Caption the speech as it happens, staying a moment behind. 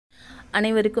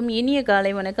அனைவருக்கும் இனிய காலை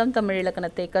வணக்கம். தமிழ்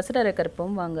இலக்கணத்தை கசடர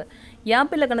கற்போம் வாங்க.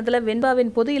 யாப்பு இலக்கணத்தில்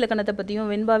வெண்பாவின் பொது இலக்கணத்தை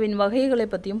பற்றியும் வெண்பாவின் வகைகளை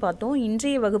பற்றியும் பார்த்தோம்.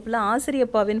 இன்றைய வகுப்பில்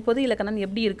ஆசிரியப்பாவின் பொது இலக்கணம்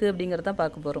எப்படி இருக்குது அப்படிங்கிறத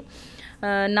பார்க்க போகிறோம்.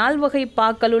 நால்வகை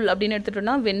பாக்களுள் அப்படின்னு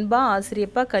எடுத்துட்டோம்னா வெண்பா,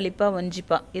 ஆசிரியப்பா, கலிப்பா,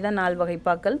 வஞ்சிப்பா, இதான் நால்வகை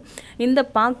பாக்கள். இந்த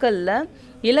பாக்களில்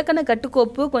இலக்கண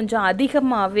கட்டுக்கோப்பு கொஞ்சம்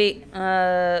அதிகமாகவே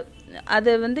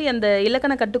அதை அந்த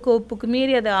இலக்கண கட்டுக்கோப்புக்கு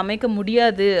மீறி அதை அமைக்க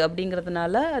முடியாது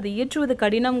அப்படிங்கிறதுனால அது இயற்றுவது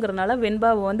கடினம்ங்கிறதுனால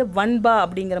வெண்பாவை வன்பா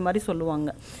அப்படிங்கிற மாதிரி சொல்லுவாங்க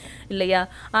இல்லையா.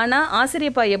 ஆனால்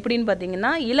ஆசிரியப்பா எப்படின்னு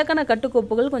பார்த்தீங்கன்னா இலக்கண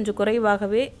கட்டுக்கோப்புகள் கொஞ்சம்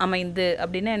குறைவாகவே அமைந்து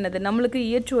அப்படின்னா என்னது, நம்மளுக்கு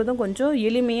இயற்றுவதும் கொஞ்சம்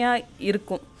எளிமையாக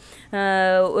இருக்கும்.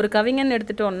 ஒரு கவிஞன்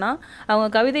எடுத்துட்டோம்னா அவங்க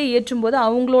கவிதையை இயற்றும்போது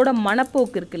அவங்களோட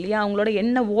மனப்போக்கு இருக்கு இல்லையா, அவங்களோட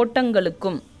எண்ண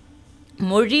ஓட்டங்களுக்கும்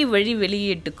மொழி வழி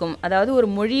வெளியீட்டுக்கும், அதாவது ஒரு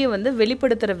மொழியை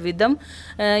வெளிப்படுத்துகிற விதம்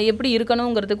எப்படி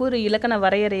இருக்கணுங்கிறதுக்கு ஒரு இலக்கண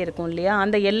வரையறை இருக்கும் இல்லையா.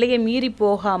 அந்த எல்லையை மீறி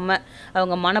போகாமல்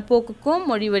அவங்க மனப்போக்குக்கும்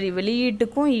மொழி வழி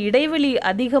வெளியீட்டுக்கும் இடைவெளி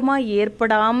அதிகமாக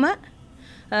ஏற்படாமல்,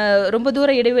 ரொம்ப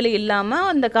தூர இடைவெளி இல்லாமல்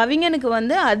அந்த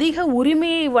கவிஞனுக்கு அதிக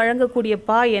உரிமையை வழங்கக்கூடிய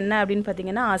பா என்ன அப்படின்னு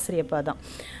பார்த்தீங்கன்னா ஆசிரியப்பா தான்.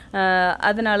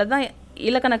 அதனால தான்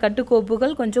இலக்கண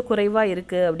கட்டுக்கோப்புகள் கொஞ்சம் குறைவாக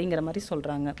இருக்குது அப்படிங்கிற மாதிரி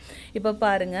சொல்கிறாங்க. இப்போ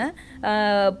பாருங்கள்,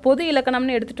 பொது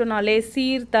இலக்கணம்னு எடுத்துட்டோம்னாலே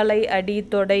சீர், தலை, அடி,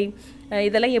 தொடை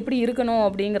இதெல்லாம் எப்படி இருக்கணும்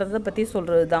அப்படிங்கிறத பற்றி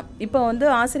சொல்கிறது தான். இப்போ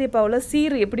ஆசிரியப்பாவில்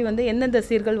சீர் எப்படி எந்தெந்த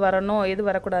சீர்கள் வரணும் எது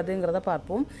வரக்கூடாதுங்கிறத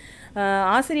பார்ப்போம்.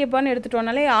 ஆசிரியப்பான்னு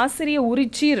எடுத்துட்டோம்னாலே ஆசிரிய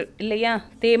உரிச்சீர் இல்லையா,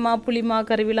 தேமா, புளிமா,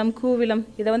 கருவிலம், கூவிலம்,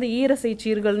 இதை ஈரசை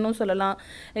சீர்கள்னு சொல்லலாம்.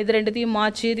 இது ரெண்டுத்தையும்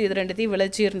மாச்சீர், இது ரெண்டுத்தையும்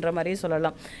விளைச்சீர்ன்ற மாதிரியும்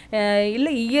சொல்லலாம்,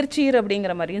 இல்லை இயற்சீர்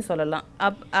அப்படிங்கிற மாதிரியும் சொல்லலாம்.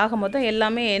 ஆக மொத்தம்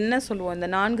எல்லாமே என்ன சொல்லுவோம், இந்த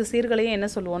 4 சீர்களையும் என்ன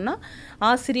சொல்லுவோம்னா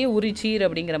ஆசிரிய உரிச்சீர்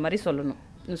அப்படிங்கிற மாதிரி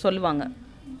சொல்லுவாங்க.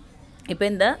 இப்போ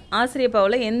இந்த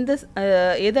ஆசிரியப்பாவில்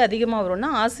எது அதிகமாக வரும்னா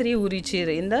ஆசிரிய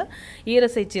உரிச்சீர், இந்த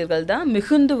ஈரசை சீர்கள் தான்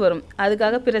மிகுந்து வரும்.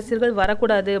 அதுக்காக பிற சீர்கள்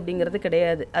வரக்கூடாது அப்படிங்கிறது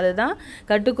கிடையாது. அதுதான்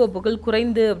கட்டுக்கோப்புகள்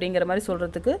குறைந்து அப்படிங்கிற மாதிரி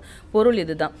சொல்கிறதுக்கு பொருள்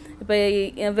இதுதான். இப்போ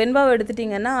வெண்பாவை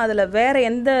எடுத்துட்டிங்கன்னா அதில் வேறு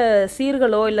எந்த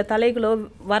சீர்களோ இல்லை தலைகளோ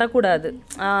வரக்கூடாது.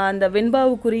 அந்த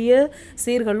வெண்பாவுக்குரிய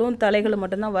சீர்களும் தலைகளும்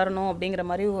மட்டும்தான் வரணும் அப்படிங்கிற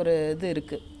மாதிரி ஒரு இது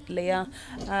இருக்குது இல்லையா.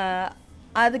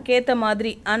 அதுக்கேற்ற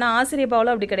மாதிரி. ஆனால்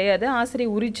ஆசிரியப்பாவில் அப்படி கிடையாது. ஆசிரிய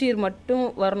உரிச்சீர் மட்டும்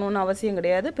வரணும்னு அவசியம்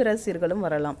கிடையாது, பிற சீர்களும்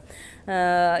வரலாம்.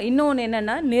 இன்னொன்று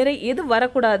என்னென்னா எது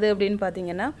வரக்கூடாது அப்படின்னு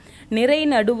பார்த்தீங்கன்னா நிறை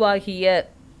நடுவாகிய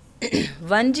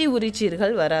வஞ்சி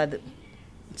உரிச்சீர்கள் வராது.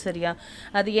 சரியா,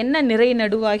 அது என்ன நிறை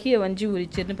நடுவாகிய வஞ்சி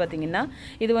உரிச்சீர்னு பார்த்தீங்கன்னா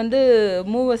இது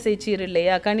மூவசை சீர்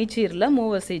இல்லையா, கனிச்சீரில்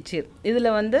மூவசை சீர்.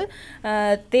 இதில்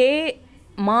தே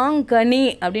மாங்கனி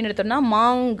அப்படின்னு எடுத்தோம்னா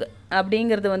மாங்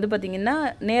அப்படிங்கிறது பார்த்திங்கன்னா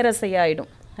நேரசையாயிடும்.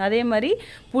 அதே மாதிரி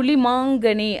புளி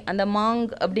மாங்கனி, அந்த மாங்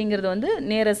அப்படிங்கிறது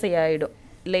நேரசையாயிடும்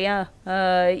இல்லையா.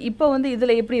 இப்போ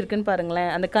இதில் எப்படி இருக்குன்னு பாருங்களேன்.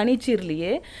 அந்த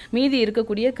கனிச்சீர்லேயே மீதி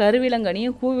இருக்கக்கூடிய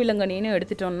கருவிலங்கனியும் கூவிலங்கனியும்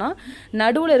எடுத்துட்டோம்னா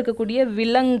நடுவில் இருக்கக்கூடிய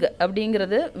விலங்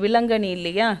அப்படிங்கிறது விலங்கனி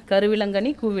இல்லையா,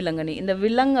 கருவிலங்கனி கூவிலங்கனி. இந்த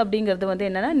விலங் அப்படிங்கிறது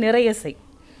என்னென்னா நிறையசை.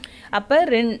 அப்போ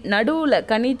நடுவில்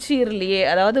கனிச்சீர்லேயே,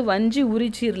 அதாவது வஞ்சி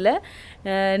உரிச்சீரில்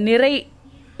நிறை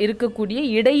இருக்கக்கூடிய,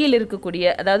 இடையில் இருக்கக்கூடிய,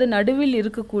 அதாவது நடுவில்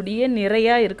இருக்கக்கூடிய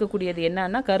நிறையாக இருக்கக்கூடியது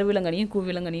என்னன்னா கருவிலங்கனியும்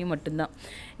கூவிலங்கனியும் மட்டும்தான்.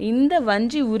 இந்த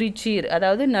வஞ்சி உரிச்சீர்,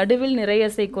 அதாவது நடுவில்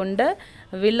நிறையசை கொண்ட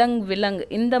விலங்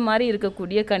இந்த மாதிரி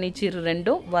இருக்கக்கூடிய கனிச்சீர்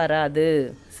ரெண்டும் வராது.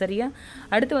 சரியா.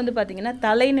 அடுத்து பார்த்திங்கன்னா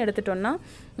தலைன்னு எடுத்துட்டோம்னா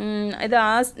இது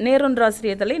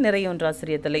நேரொன்றாசிரிய தலை,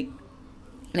 நிறையொன்றாசிரிய தலை.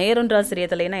 நேரொன்றாசிரிய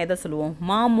தலைனா எதை சொல்லுவோம்,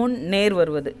 மாமுன் நேர்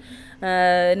வருவது.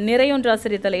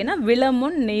 நிறையொன்றாசிரிய தலைனா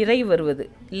விளமுன் நிறை வருவது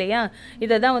இல்லையா.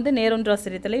 இதை தான்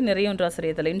நேரொன்றாசிரிய தலை,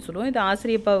 நிறையொன்றாசிரிய தலைன்னு சொல்லுவோம். இது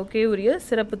ஆசிரியப்பாவுக்கே உரிய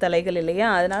சிறப்பு தலைகள் இல்லையா,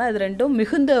 அதனால் அது ரெண்டும்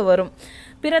மிகுந்த வரும்.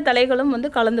 பிற தலைகளும்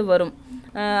கலந்து வரும்.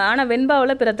 ஆனால்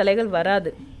வெண்பாவில் பிற தலைகள்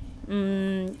வராது.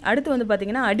 அடுத்து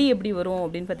பார்த்திங்கன்னா அடி எப்படி வரும்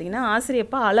அப்படின்னு பார்த்திங்கன்னா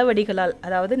ஆசிரியப்பா அளவடிகளால்,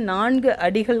 அதாவது 4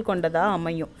 அடிகள் கொண்டதாக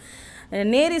அமையும்.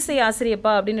 நேரிசை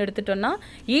ஆசிரியப்பா அப்படின்னு எடுத்துட்டோம்னா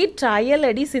ஈற்று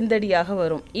அயலடி சிந்தடியாக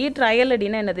வரும். ஈற்று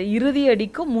அயலடினா என்னது, இறுதி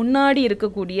அடிக்கு முன்னாடி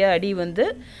இருக்கக்கூடிய அடி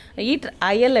ஈற்று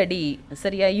அயலடி.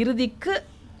 சரியா, இறுதிக்கு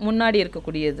முன்னாடி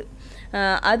இருக்கக்கூடியது.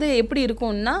 அது எப்படி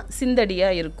இருக்கும்னா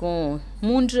சிந்தடியாக இருக்கும்.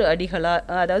 3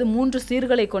 அடிகளாக, அதாவது 3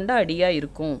 சீர்களை கொண்ட அடியாக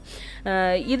இருக்கும்.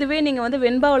 இதுவே நீங்கள்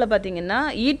வெண்பாவில் பார்த்தீங்கன்னா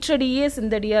ஈற்றடியே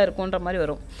சிந்தடியாக இருக்குன்ற மாதிரி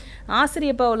வரும்.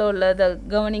 ஆசிரியப்பாவில் உள்ளதை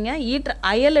கவனிங்க, ஈற்று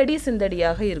அயலடி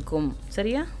சிந்தடியாக இருக்கும்.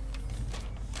 சரியா.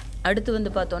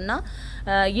 அடுத்து பார்த்தோம்னா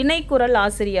இணைக்குரல்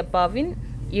ஆசிரியப்பாவின்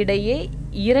இடையே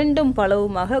 2ம்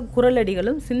பலவுமாக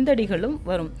குரலடிகளும் சிந்தடிகளும்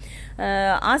வரும்.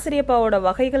 ஆசிரியப்பாவோட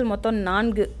வகைகள் மொத்தம்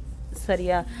 4.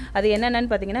 சரியா. அது என்னென்னு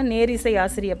பார்த்தீங்கன்னா நேரிசை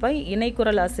ஆசிரியப்பா,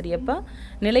 இணைக்குரல் ஆசிரியப்பா,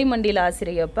 நிலைமண்டில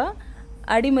ஆசிரியப்பா,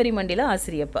 அடிமறி மண்டியில்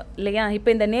ஆசிரியப்பா இல்லையா? இப்போ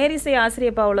இந்த நேரிசை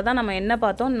ஆசிரியப்பாவில் தான் நம்ம என்ன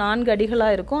பார்த்தோம், 4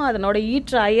 அடிகளாக இருக்கும், அதனோட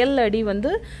ஈற்று அயல் அடி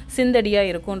வந்து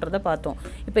சிந்தடியாக இருக்குன்றதை பார்த்தோம்.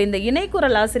 இப்போ இந்த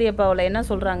இணைக்குரல் ஆசிரியப்பாவில் என்ன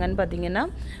சொல்கிறாங்கன்னு பார்த்தீங்கன்னா,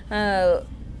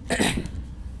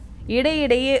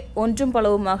 இடையிடையே ஒன்றும்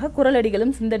பலவுமாக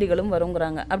குரலடிகளும் சிந்தடிகளும்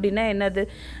வருங்கிறாங்க. அப்படின்னா என்னது?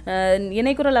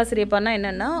 இணைக்குரல் ஆசிரியப்பான்னா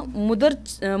என்னென்னா,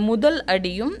 முதல்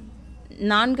அடியும்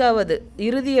 4வது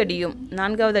இறுதி அடியும்,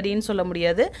 4வது அடின்னு சொல்ல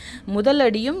முடியாது, முதல்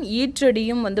அடியும்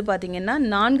ஈற்றடியும் வந்து பார்த்திங்கன்னா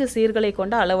 4 சீர்களை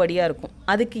கொண்ட அளவடியாக இருக்கும்.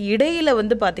 அதுக்கு இடையில்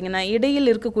வந்து பார்த்திங்கன்னா இடையில்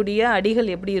இருக்கக்கூடிய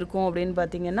அடிகள் எப்படி இருக்கும் அப்படின்னு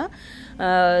பார்த்திங்கன்னா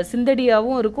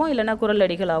சிந்தடியாகவும் இருக்கும், இல்லைனா குரல்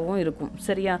அடிகளாகவும் இருக்கும்.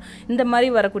 சரியா? இந்த மாதிரி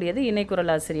வரக்கூடியது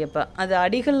இணைக்குரல் ஆசிரியப்பா. அது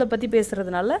அடிகளை பற்றி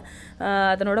பேசுகிறதுனால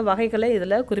அதனோட வகைகளை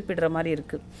இதில் குறிப்பிடுற மாதிரி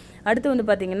இருக்குது. அடுத்து வந்து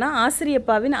பார்த்திங்கன்னா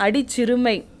ஆசிரியப்பாவின்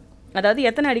அடிச்சிறுமை, அதாவது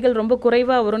எத்தனை அடிகள் ரொம்ப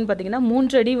குறைவாக வரும்னு பார்த்தீங்கன்னா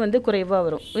 3 அடி வந்து குறைவாக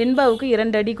வரும். வெண்பாவுக்கு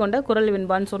 2 அடி கொண்ட குரல்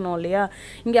வெண்பான்னு சொன்னோம் இல்லையா?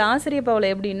 இங்கே ஆசிரியப்பாவில்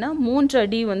எப்படின்னா 3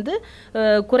 அடி வந்து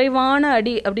குறைவான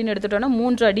அடி அப்படின்னு எடுத்துட்டோன்னா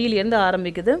 3 அடியிலேருந்து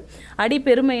ஆரம்பிக்குது. அடி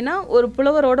பெருமைனா ஒரு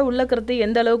புலவரோட உள்ள கருத்து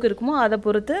எந்த அளவுக்கு இருக்குமோ அதை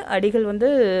பொறுத்து அடிகள் வந்து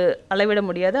அளவிட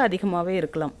முடியாது, அதிகமாகவே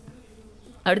இருக்கலாம்.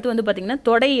 அடுத்து வந்து பார்த்திங்கன்னா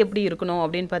தொடை எப்படி இருக்கணும்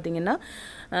அப்படின்னு பார்த்தீங்கன்னா,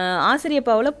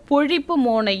 ஆசிரியப்பாவில் பொழிப்பு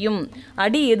மோனையும்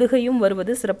அடி எதுகையும்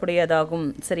வருவது சிறப்புடையதாகும்.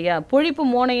 சரியா? பொழிப்பு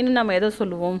மோனைன்னு நம்ம எதை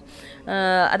சொல்லுவோம்?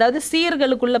 அதாவது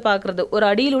சீர்களுக்குள்ளே பார்க்குறது, ஒரு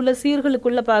அடியில் உள்ள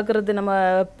சீர்களுக்குள்ளே பார்க்குறது நம்ம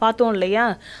பார்த்தோம் இல்லையா?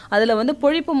 அதில் வந்து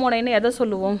பொழிப்பு மோனைன்னு எதை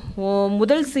சொல்லுவோம்?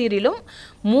 முதல் சீரிலும்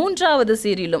 3வது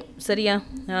சீரிலும், சரியா?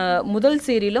 முதல்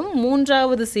சீரிலும்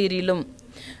 3வது சீரிலும்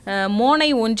மோனை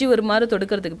ஒன்றி வருமாறு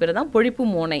தொடுக்கிறதுக்கு பேர் தான் பொழிப்பு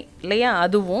மோனை இல்லையா?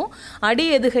 அதுவும் அடி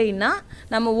எதுகைன்னா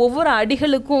நம்ம ஒவ்வொரு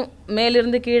அடிகளுக்கும்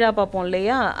மேலிருந்து கீழாக பார்ப்போம்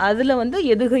இல்லையா? அதில் வந்து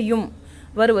எதுகையும்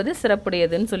வருவது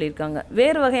சிறப்புடையதுன்னு சொல்லியிருக்காங்க.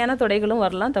 வேறு வகையான தொடைகளும்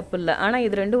வரலாம், தப்பு இல்லை, ஆனால்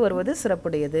இது 2 வருவது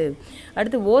சிறப்புடையது.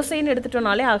 அடுத்து ஓசைன்னு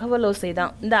எடுத்துட்டோம்னாலே அகவல் ஓசை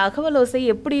தான். இந்த அகவல் ஓசை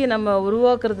எப்படி நம்ம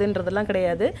உருவாக்குறதுன்றதெல்லாம்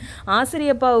கிடையாது.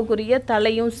 ஆசிரியப்பாவுக்குரிய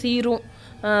தலையும் சீரும்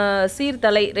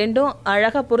சீர்தலை 2ம்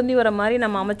அழகாக பொருந்தி வர மாதிரி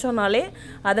நம்ம அமைச்சோம்னாலே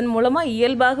அதன் மூலமாக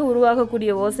இயல்பாக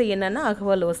உருவாகக்கூடிய ஓசை என்னென்னா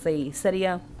அகவல் ஓசை.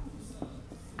 சரியா?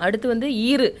 அடுத்து வந்து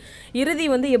இறுதி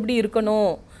வந்து எப்படி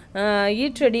இருக்கணும்,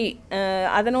 ஈற்றடி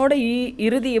அதனோட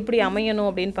இறுதி எப்படி அமையணும்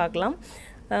அப்படின்னு பார்க்கலாம்.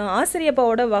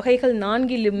 ஆசிரியப்பாவோட வகைகள்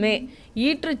 4லுமே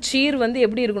ஈற்று சீர் வந்து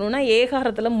எப்படி இருக்கணும்னா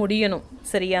ஏகாரத்தில் முடியணும்.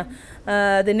 சரியா?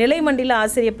 அது நிலைமண்டியில்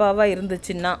ஆசிரியப்பாவாக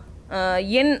இருந்துச்சுன்னா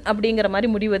எண் அப்படிங்கிற மாதிரி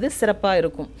முடிவது சிறப்பாக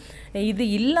இருக்கும். இது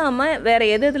இல்லாமல் வேறு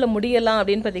எதில் முடியலாம்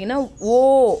அப்படின்னு பார்த்தீங்கன்னா, ஓ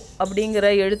அப்படிங்கிற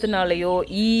எழுத்துனாலேயோ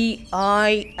ஈ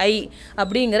ஆய் ஐ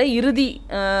அப்படிங்கிற இறுதி,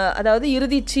 அதாவது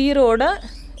இறுதி சீரோட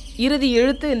இறுதி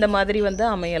எழுத்து இந்த மாதிரி வந்து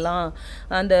அமையலாம்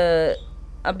அந்த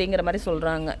அப்படிங்கிற மாதிரி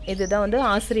சொல்கிறாங்க. இதுதான் வந்து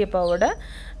ஆசிரியப்பாவோட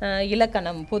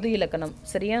இலக்கணம், பொது இலக்கணம்.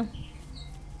 சரியா?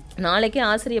 நாளைக்கு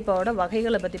ஆசிரியப்பாவோட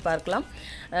வகைகளை பற்றி பார்க்கலாம்.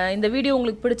 இந்த வீடியோ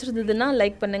உங்களுக்கு பிடிச்சிருந்ததுன்னா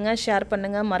லைக் பண்ணுங்கள், ஷேர்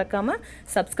பண்ணுங்கள், மறக்காமல்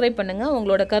சப்ஸ்கிரைப் பண்ணுங்கள்.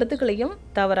 உங்களோட கருத்துக்களையும்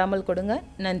தவறாமல் கொடுங்க.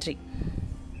 நன்றி.